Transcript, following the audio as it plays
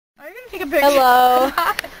Take a picture. Hello.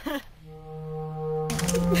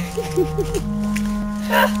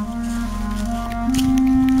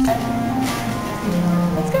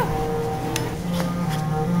 Let's go.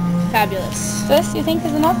 Fabulous. This, you think,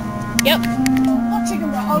 is enough? Yep. Oh, chicken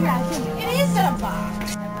broth. Oh, yeah, I think it is in a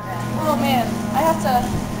box. Oh, man. I have to...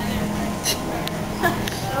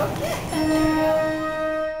 Okay.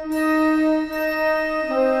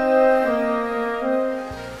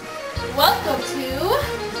 Welcome to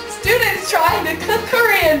Students trying to cook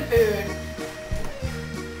Korean food.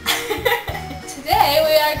 Today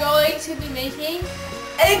we are going to be making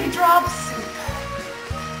Egg drop soup.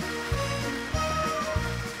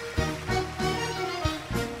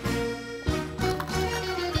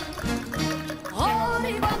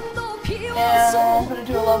 And put it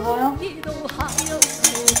to a low boil.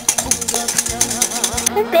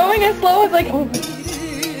 I'm going as slow as I can.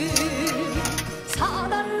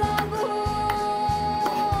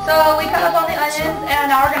 So we cut up all the onions, and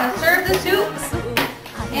now we're gonna serve the soup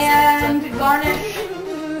and garnish.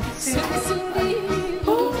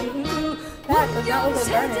 That does not look like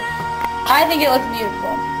garnish. I think it looks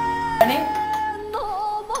beautiful. Ready?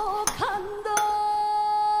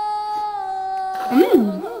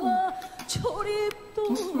 Mmm.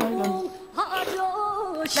 This is really good.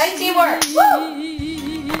 Nice teamwork. Woo!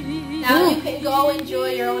 Now you can go enjoy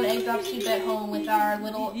your own egg drop soup at home with our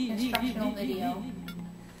little instructional video.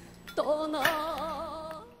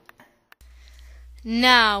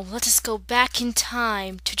 Now, let us go back in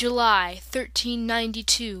time to July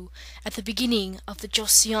 1392, at the beginning of the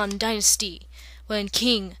Joseon Dynasty, when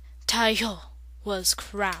King Taejo was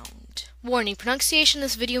crowned. Warning, pronunciation in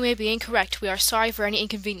this video may be incorrect. We are sorry for any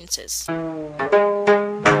inconveniences.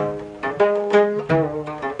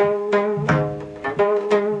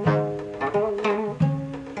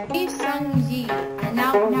 Yi are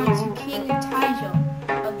now pronounced King Taejo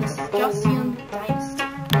of the Joseon Dynasty.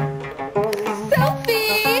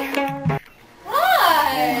 Selfie! Hi!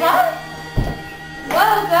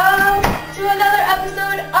 Welcome to another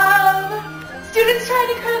episode of Students Trying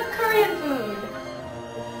to Cook Korean Food.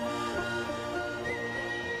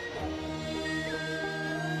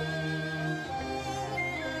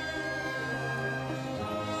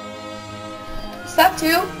 Step 2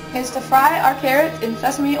 is to fry our carrots in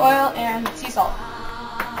sesame oil and sea salt.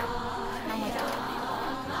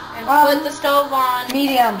 And put the stove on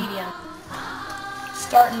Medium. medium.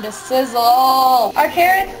 Starting to sizzle. Our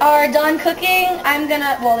carrots are done cooking.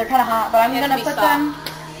 Well, they're kind of hot, but I'm gonna put them.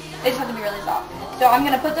 They just have to be really soft. So I'm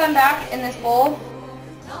gonna put them back in this bowl.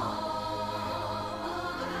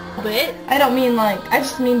 A bit. I don't mean I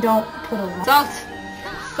just mean don't put a lot. Salt.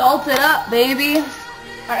 Salt it up, baby.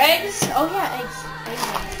 Our eggs. Oh yeah, eggs.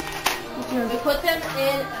 We put them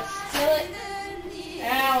in a skillet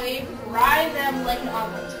and we fry them like an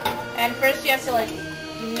omelet. And first you have to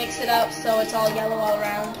mix it up so it's all yellow all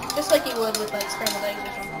around, just like you would with scrambled eggs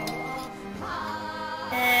or something.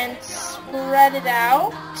 And spread it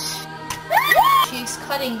out. She's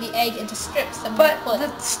cutting the egg into strips, and But the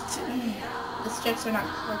strips are not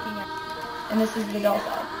working out. and this is the dough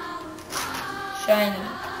side. Shiny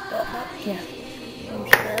dough side. Yeah. I'm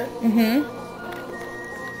sure. Mhm.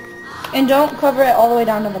 And don't cover it all the way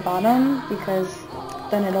down to the bottom because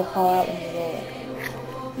then it'll fall out when you roll it.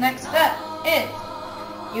 Next step is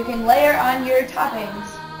you can layer on your toppings.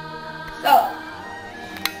 So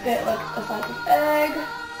get a slice of egg.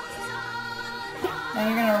 Now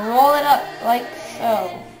you're gonna roll it up like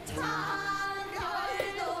so.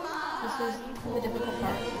 This is the difficult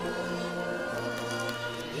part.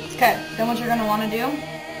 Okay, then what you're gonna want to do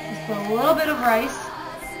is put a little bit of rice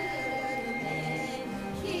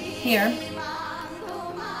here,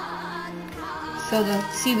 so the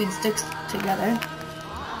seaweed sticks together.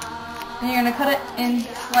 And you're gonna cut it and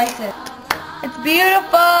slice it. It's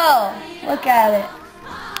beautiful! Look at it.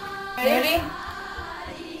 Ready?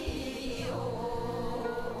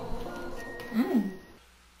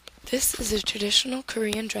 This is a traditional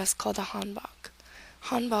Korean dress called a hanbok.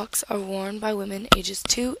 Hanboks are worn by women ages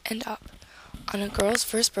 2 and up. On a girl's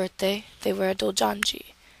first birthday, they wear a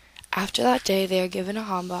doljanji. After that day, they are given a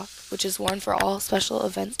hanbok, which is worn for all special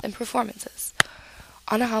events and performances.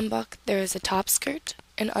 On a hanbok, there is a top skirt,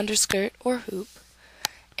 an underskirt or hoop,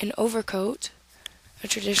 an overcoat, a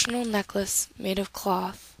traditional necklace made of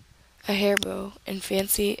cloth, a hair bow, and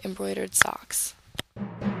fancy embroidered socks.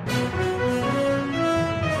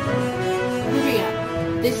 Korea,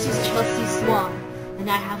 this is Chelsea Swan, and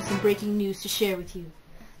I have some breaking news to share with you.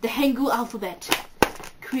 The Hangul alphabet,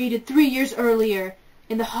 created 3 years earlier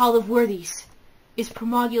in the Hall of Worthies, is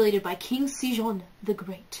promulgated by King Sejong the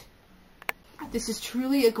Great. This is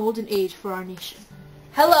truly a golden age for our nation.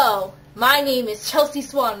 Hello, My name is Chelsea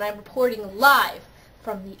Swan, and I'm reporting live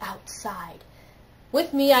from the outside.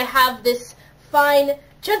 With me, I have this fine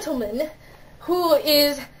gentleman who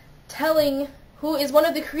is one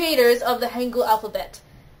of the creators of the Hangul alphabet.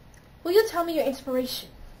 Will you tell me your inspiration?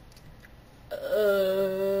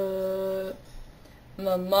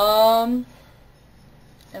 My mom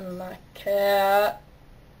and my cat.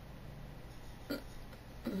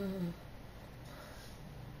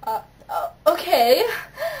 Okay.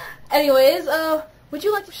 Anyways, would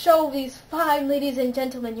you like to show these fine ladies and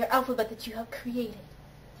gentlemen your alphabet that you have created?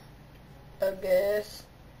 I guess.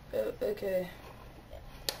 Okay.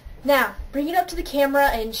 Now, bring it up to the camera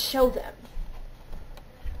and show them.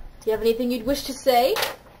 Do you have anything you'd wish to say?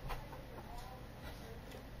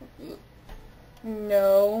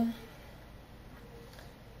 No.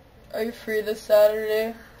 Are you free this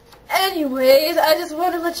Saturday? Anyways, I just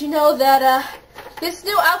want to let you know that this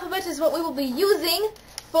new alphabet is what we will be using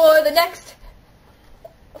for the next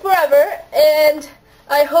forever, and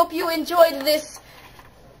I hope you enjoyed this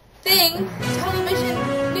television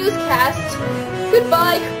newscast.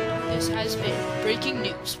 Goodbye. This has been Breaking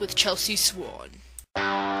News with Chelsea Swan.